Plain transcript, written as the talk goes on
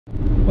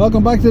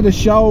Welcome back to the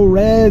show,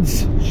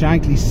 Reds.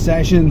 Shankly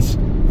Sessions.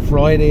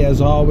 Friday, as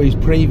always,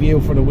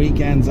 preview for the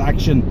weekend's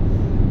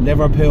action.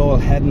 Liverpool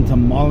heading to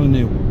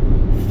Molineux.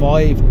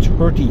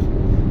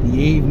 5:30, the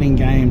evening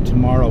game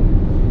tomorrow.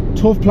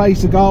 Tough place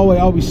to go, I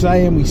always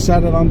say, and we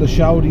said it on the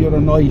show the other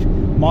night.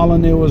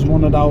 Molineux is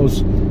one of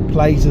those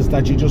places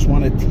that you just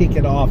want to tick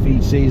it off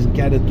each season,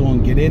 get it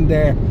done, get in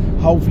there,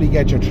 hopefully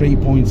get your 3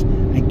 points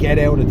and get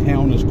out of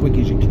town as quick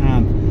as you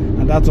can.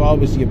 And that's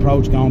always the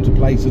approach going to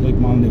places like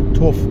Molineux.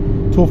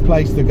 Tough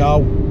place to go,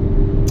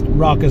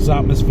 raucous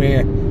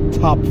atmosphere,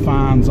 top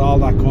fans, all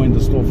that kind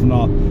of stuff and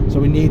all.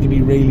 So we need to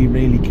be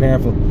really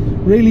careful.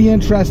 Really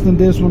interesting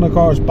this one, of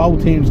course.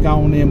 Both teams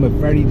going in with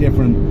very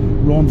different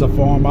runs of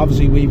form.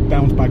 Obviously we've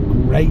bounced back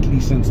greatly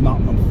since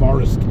Nottingham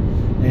Forest.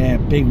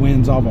 Big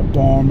wins over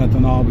Bournemouth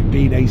and all. We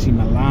beat AC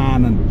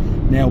Milan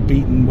and now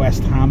beating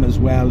West Ham as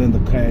well in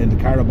the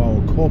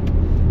Carabao Cup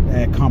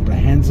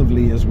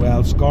comprehensively as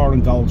well,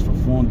 scoring goals for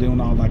fun,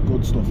 doing all that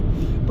good stuff.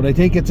 But I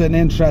think it's an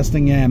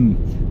interesting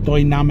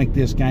dynamic,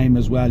 this game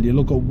as well. You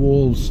look at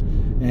Wolves,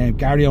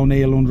 Gary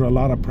O'Neill under a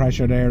lot of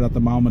pressure there at the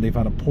moment. They've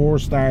had a poor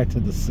start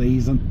to the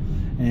season,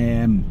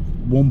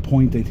 1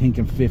 point I think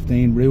in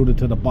 15, rooted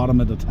to the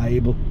bottom of the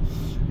table,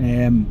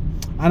 and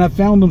have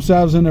found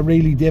themselves in a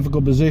really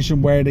difficult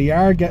position where they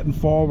are getting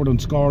forward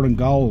and scoring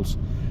goals.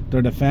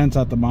 Their defence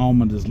at the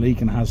moment is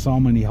leaking, has so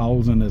many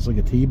holes in it, it's like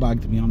a tea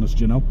bag, to be honest,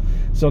 you know.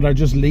 So they're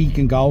just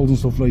leaking goals and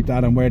stuff like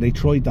that, and where they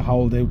tried to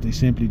hold out, they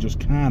simply just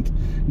can't.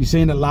 You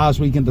seen it last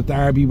week in the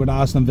derby with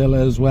Aston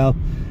Villa as well.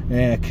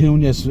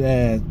 Cunha's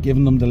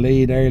giving them the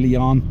lead early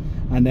on,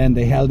 and then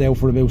they held out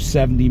for about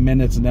 70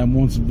 minutes, and then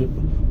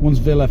once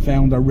Villa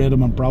found their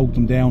rhythm and broke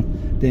them down,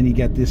 then you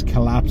get this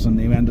collapse, and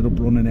they ended up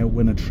running out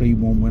winning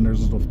 3-1 winners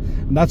and stuff.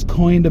 And that's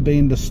kind of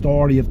been the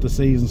story of the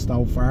season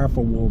so far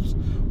for Wolves.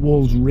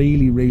 Wolves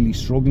really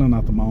struggling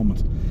at the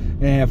moment.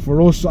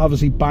 For us,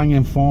 obviously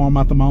banging form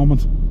at the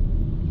moment.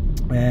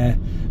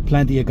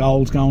 Plenty of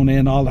goals going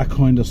in, all that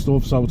kind of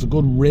stuff. So it's a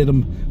good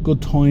rhythm,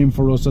 good time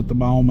for us at the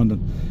moment.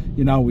 And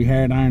you know, we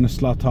heard Arne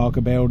Slot talk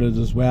about it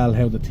as well,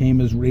 how the team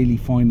is really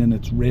finding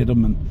its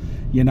rhythm, and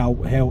you know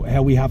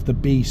how we have to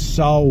be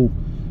so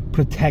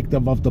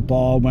protective of the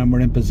ball when we're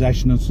in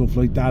possession and stuff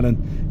like that,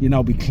 and you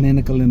know, be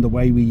clinical in the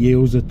way we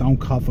use it, don't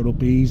cough it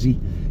up easy,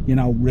 you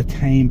know,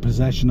 retain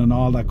possession and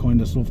all that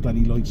kind of stuff that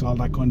he likes, all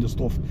that kind of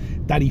stuff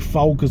that he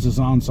focuses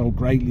on so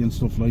greatly and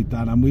stuff like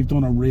that. And we've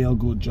done a real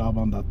good job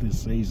on that this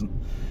season.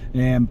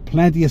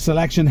 Plenty of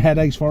selection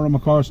headaches for him,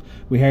 of course.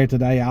 We heard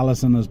today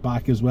Allison is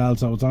back as well,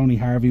 so it's only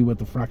Harvey with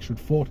the fractured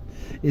foot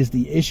is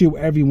the issue.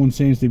 Everyone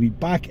seems to be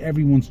back,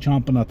 everyone's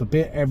chomping at the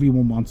bit,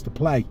 everyone wants to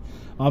play.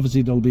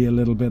 Obviously there'll be a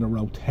little bit of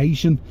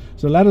rotation,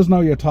 so let us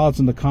know your thoughts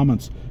in the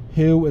comments.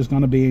 Who is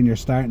going to be in your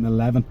starting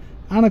 11,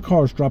 and of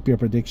course drop your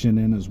prediction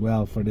in as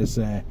well for this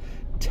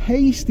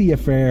tasty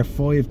affair,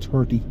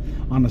 5:30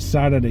 on a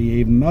Saturday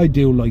evening. I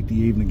do like the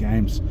evening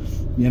games,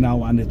 you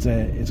know, and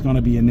it's going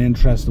to be an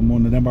interesting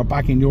one. And then we're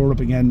back in Europe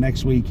again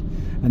next week,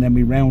 and then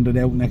we round it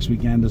out next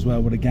weekend as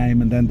well with a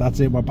game, and then that's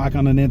it. We're back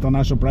on an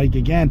international break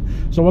again.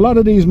 So a lot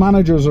of these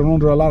managers are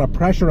under a lot of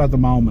pressure at the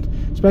moment,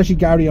 especially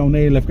Gary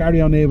O'Neill. If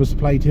Gary O'Neill was to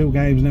play 2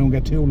 games now and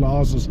get 2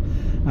 losses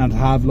and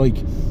have like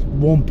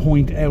 1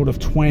 point out of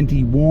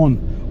 21,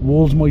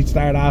 Wolves might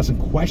start asking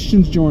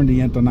questions during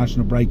the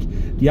international break.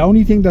 The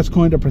only thing that's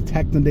kind of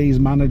protecting these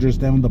managers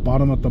down the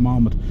bottom at the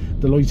moment,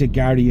 the likes of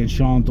Gary and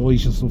Sean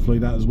Dyche and stuff like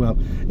that as well,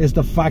 is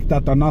the fact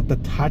that they're not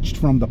detached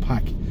from the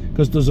pack,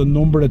 because there's a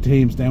number of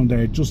teams down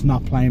there just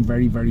not playing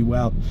very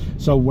well.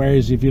 So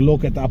whereas if you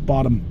look at that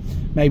bottom,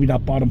 maybe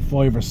that bottom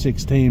 5 or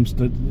 6 teams,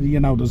 that,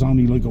 you know, there's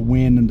only like a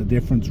win in the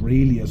difference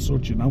really as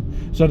such, you know.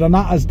 So they're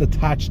not as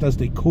detached as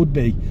they could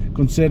be,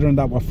 considering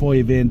that we're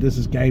 5 in. This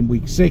is game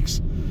week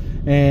 6.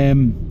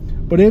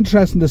 But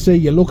interesting to see.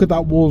 You look at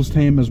that Wolves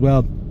team as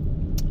well,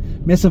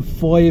 missing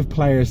 5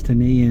 players to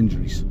knee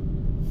injuries.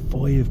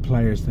 5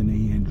 players to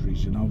knee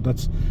injuries, you know,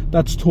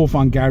 that's tough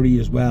on Gary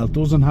as well.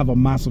 Doesn't have a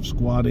massive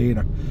squad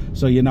either,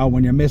 so you know,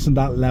 when you're missing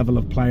that level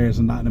of players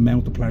and that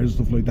amount of players,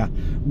 stuff like that,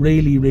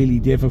 really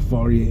difficult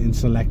for you in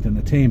selecting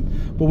a team.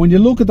 But when you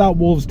look at that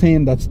Wolves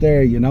team that's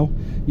there, you know,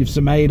 you've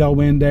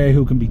Semedo in there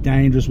who can be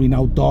dangerous. We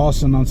know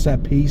Dawson on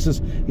set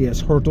pieces, he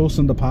has hurt us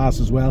in the past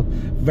as well,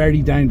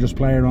 very dangerous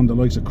player on the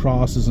likes of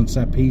crosses and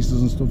set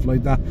pieces and stuff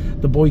like that.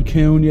 The boy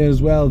Cunha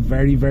as well,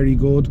 very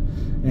good.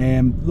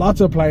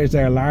 Lots of players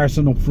there.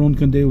 Larson up front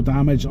can do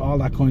damage, all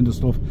that kind of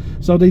stuff.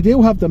 So they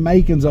do have the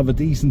makings of a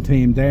decent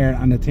team there,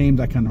 and a team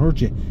that can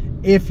hurt you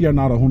if you're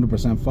not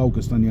 100%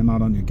 focused and you're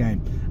not on your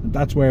game. And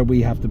that's where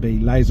we have to be,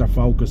 laser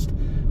focused.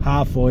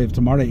 5:30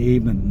 tomorrow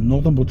evening,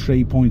 nothing but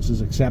 3 points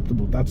is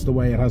acceptable. That's the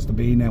way it has to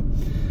be now.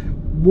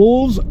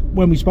 Wolves,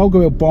 when we spoke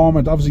about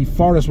Bournemouth, obviously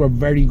Forest were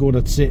very good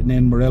at sitting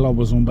in. Murillo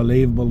was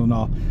unbelievable and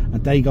all,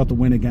 and they got the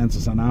win against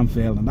us on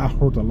Anfield, and that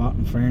hurt a lot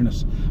in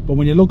fairness. But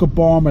when you look at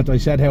Bournemouth, I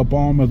said how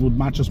Bournemouth would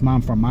match us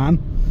man for man,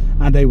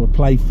 and they would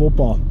play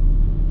football,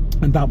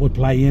 and that would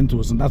play into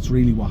us, and that's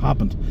really what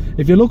happened.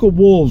 If you look at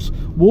Wolves,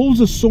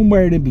 Wolves is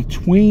somewhere in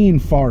between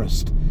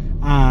Forest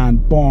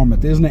and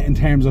Bournemouth, isn't it, in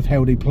terms of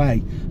how they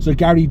play. So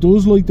Gary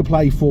does like to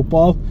play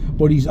football,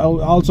 but he's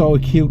also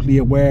acutely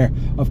aware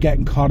of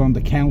getting caught on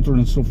the counter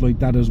and stuff like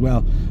that as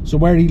well. So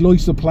where he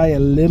likes to play a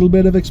little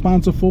bit of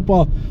expansive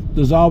football,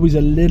 there's always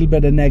a little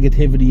bit of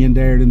negativity in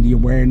there, in the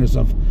awareness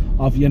of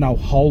you know,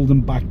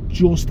 holding back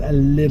just a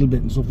little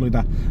bit and stuff like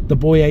that. The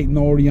boy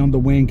Aït-Nouri on the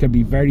wing can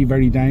be very,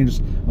 very dangerous.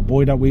 A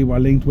boy that we were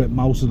linked with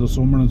most of the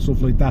summer and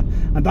stuff like that.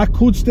 And that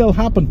could still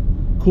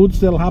happen. Could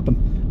still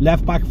happen.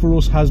 Left back for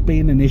us has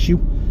been an issue.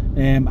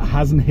 It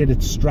hasn't hit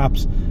its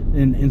straps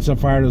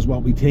insofar as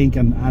what we think,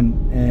 and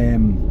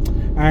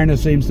Arna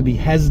seems to be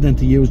hesitant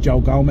to use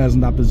Joe Gomez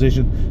in that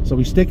position, so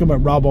he's sticking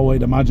with Robbo,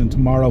 I'd imagine,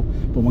 tomorrow.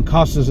 But when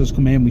Costas has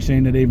come in, we've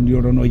seen it even the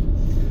other night,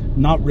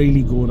 not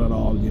really good at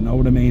all, you know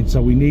what I mean?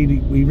 So we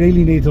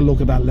really need to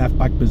look at that left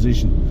back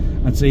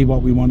position and see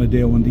what we want to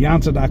do, and the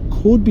answer to that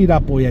could be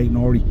that boy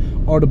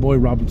Aït-Nouri or the boy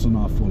Robinson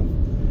off Fulham.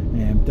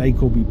 They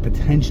could be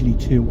potentially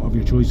two of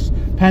your choices,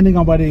 depending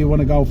on whether you want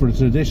to go for a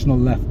traditional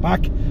left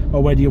back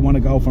or whether you want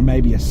to go for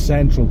maybe a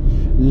central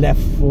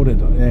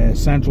left-footed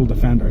central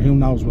defender. Who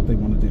knows what they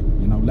want to do,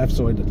 you know,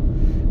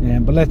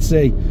 left-sided. But let's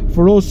see.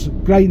 For us,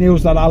 great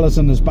news that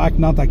Alisson is back.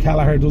 Not that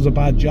Kelleher does a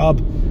bad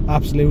job.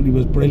 Absolutely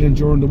was brilliant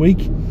during the week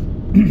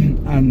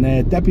and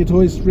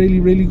deputised really,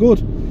 really good.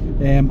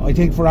 I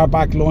think for our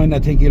back line, I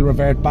think he'll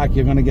revert back.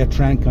 You're going to get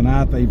Trent,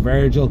 Konate,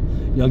 Virgil,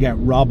 you'll get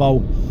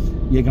Robbo.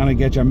 You're going to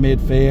get your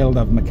midfield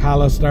of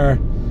McAllister,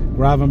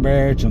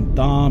 Gravenberch and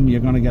Dom.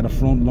 You're going to get a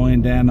front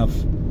line then of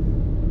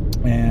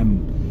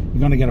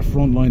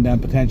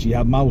potentially you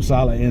have Mo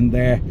Salah in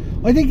there.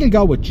 I think he'll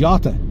go with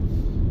Jota,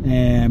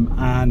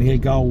 and he'll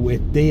go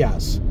with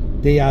Diaz.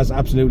 Diaz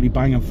absolutely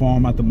banging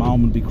form at the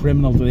moment. Be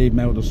criminal to leave him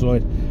out of the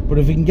side, but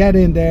if he can get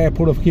in there,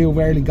 put a few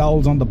early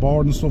goals on the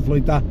board and stuff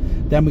like that,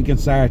 then we can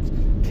start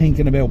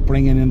thinking about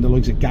bringing in the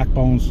likes of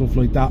Gakpo and stuff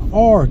like that.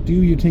 Or do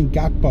you think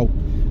Gakpo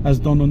has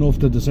done enough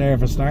to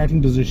deserve a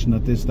starting position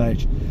at this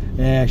stage?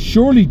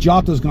 Surely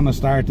Jota's going to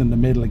start in the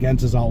middle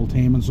against his old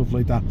team and stuff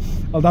like that,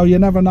 although you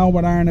never know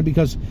with Arna,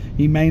 because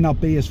he may not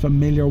be as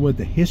familiar with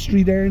the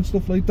history there and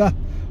stuff like that.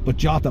 But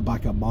Jota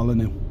back at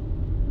Molyneux,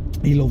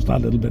 he loves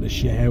that little bit of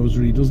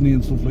shithousery, doesn't he,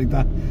 and stuff like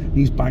that.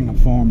 He's banging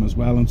form as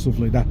well and stuff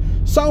like that.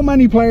 So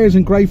many players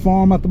in great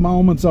form at the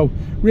moment, so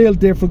real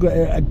difficult,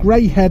 a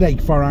great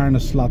headache for Arne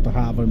Slot to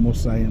have, I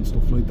must say, and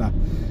stuff like that.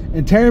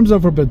 In terms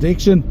of a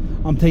prediction,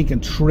 I'm thinking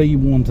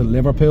 3-1 to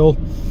Liverpool.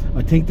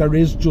 I think there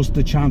is just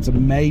a chance of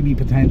maybe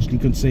potentially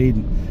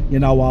conceding, you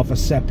know, off a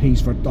set piece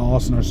for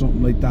Dawson or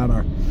something like that,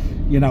 or,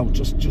 you know,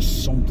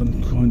 just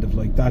something kind of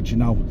like that, you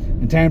know.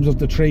 In terms of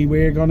the 3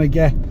 we're going to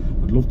get,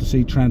 I'd love to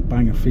see Trent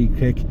bang a free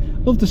kick.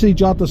 Love to see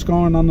Jota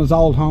scoring on his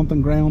old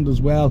haunting ground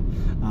as well.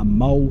 And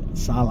Mo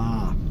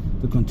Salah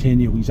to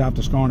continue. He's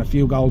after scoring a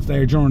few goals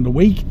there during the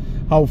week.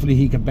 Hopefully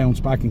he can bounce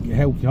back, and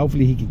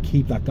hopefully he can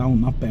keep that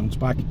going, not bounce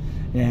back,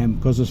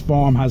 because his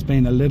form has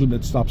been a little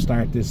bit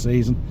stop-start this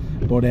season.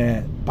 But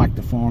back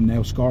to form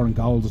now, scoring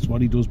goals is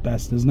what he does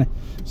best, isn't it?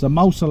 So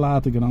Mo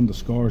Salah to get on the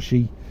score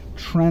sheet.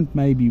 Trent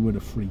maybe with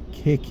a free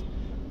kick,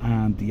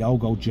 and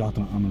Diogo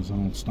Jota on his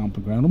own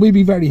stomping ground. And we'd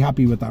be very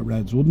happy with that,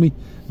 Reds, wouldn't we?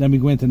 Then we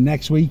go into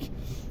next week.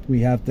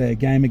 We have the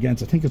game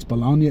against, I think it's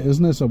Bologna,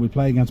 isn't it? So we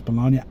play against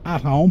Bologna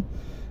at home.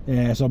 So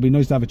it'd be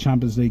nice to have a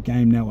Champions League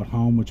game now at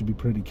home, which would be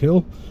pretty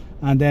cool.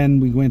 And then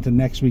we go into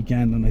next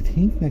weekend, and I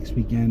think next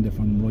weekend, if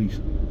I'm right,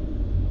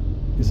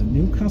 is it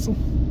Newcastle?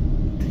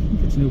 I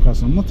think it's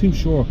Newcastle. I'm not too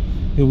sure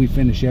who we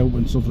finish out with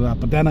and stuff like that.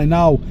 But then I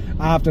know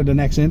after the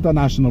next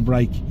international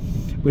break,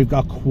 we've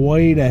got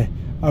quite a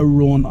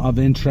run of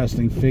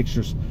interesting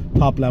fixtures,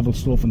 top level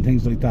stuff and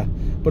things like that.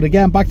 But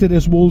again, back to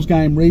this Wolves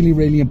game, really,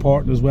 really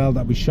important as well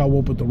that we show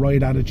up with the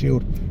right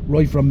attitude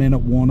right from minute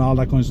 1, all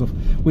that kind of stuff.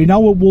 We know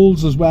with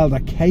Wolves as well, they're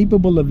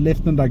capable of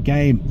lifting their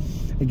game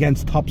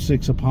against top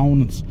 6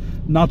 opponents,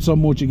 not so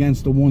much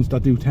against the ones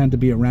that do tend to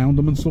be around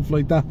them and stuff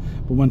like that.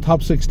 But when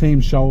top 6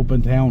 teams show up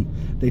in town,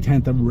 they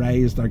tend to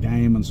raise their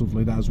game and stuff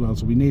like that as well.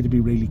 So we need to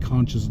be really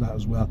conscious of that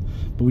as well.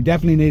 But we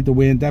definitely need the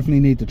win, definitely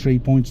need the 3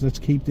 points. Let's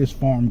keep this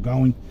form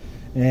going.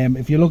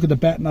 If you look at the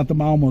betting at the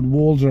moment,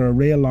 Wolves are a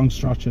real long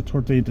stretch at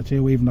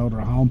 13-2, even though they're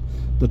home.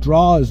 The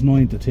draw is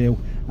 9-2,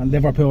 and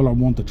Liverpool are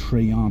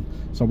 1-3 on.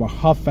 So we're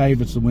hot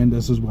favourites to win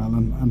this as well.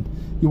 And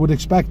you would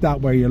expect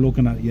that where you're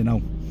looking at, you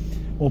know,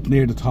 up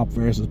near the top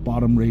versus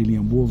bottom really,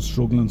 and Wolves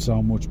struggling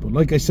so much. But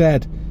like I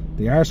said,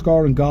 they are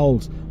scoring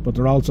goals, but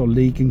they're also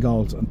leaking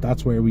goals, and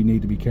that's where we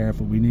need to be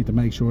careful. We need to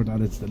make sure that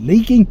it's the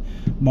leaking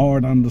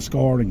more than the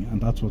scoring, and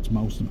that's what's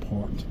most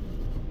important.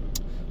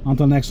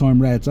 Until next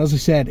time, Reds, as I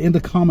said, in the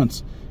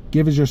comments,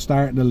 give us your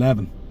starting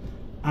 11,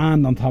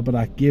 and on top of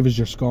that, give us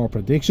your score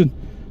prediction.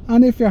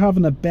 And if you're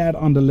having a bet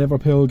on the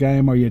Liverpool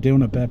game, or you're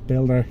doing a bet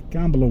builder,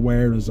 gamble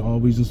aware as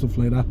always and stuff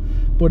like that.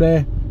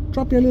 But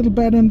drop your little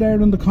bet in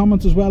there in the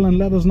comments as well, and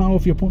let us know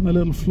if you're putting a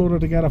little flutter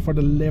together for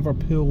the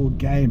Liverpool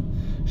game.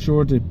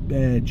 Sure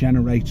to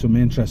generate some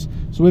interest.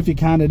 So if you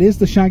can, it is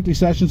the Shankly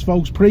Sessions,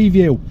 folks.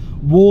 Preview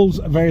Wolves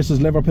versus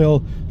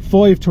Liverpool,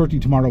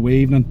 5:30 tomorrow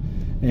evening.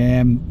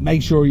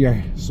 Make sure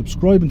you're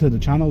subscribing to the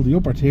channel, the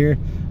upper tier,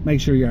 make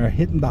sure you're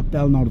hitting that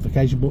bell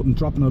notification button,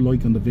 dropping a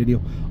like on the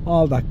video,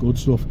 all that good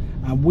stuff.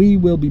 And we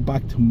will be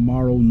back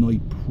tomorrow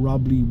night,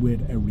 probably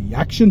with a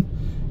reaction.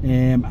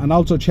 And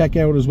also check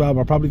out as well,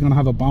 we're probably going to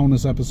have a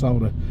bonus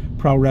episode of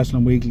Pro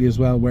Wrestling Weekly as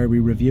well, where we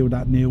review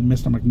that new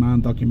Mr.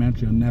 McMahon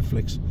documentary on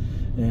Netflix.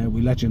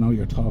 We let you know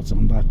your thoughts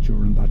on that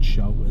during that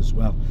show as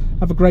well.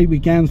 Have a great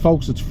weekend,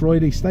 folks. It's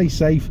Friday. Stay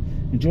safe,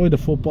 enjoy the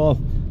football,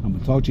 and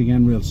we'll talk to you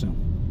again real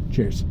soon.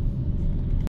 Cheers.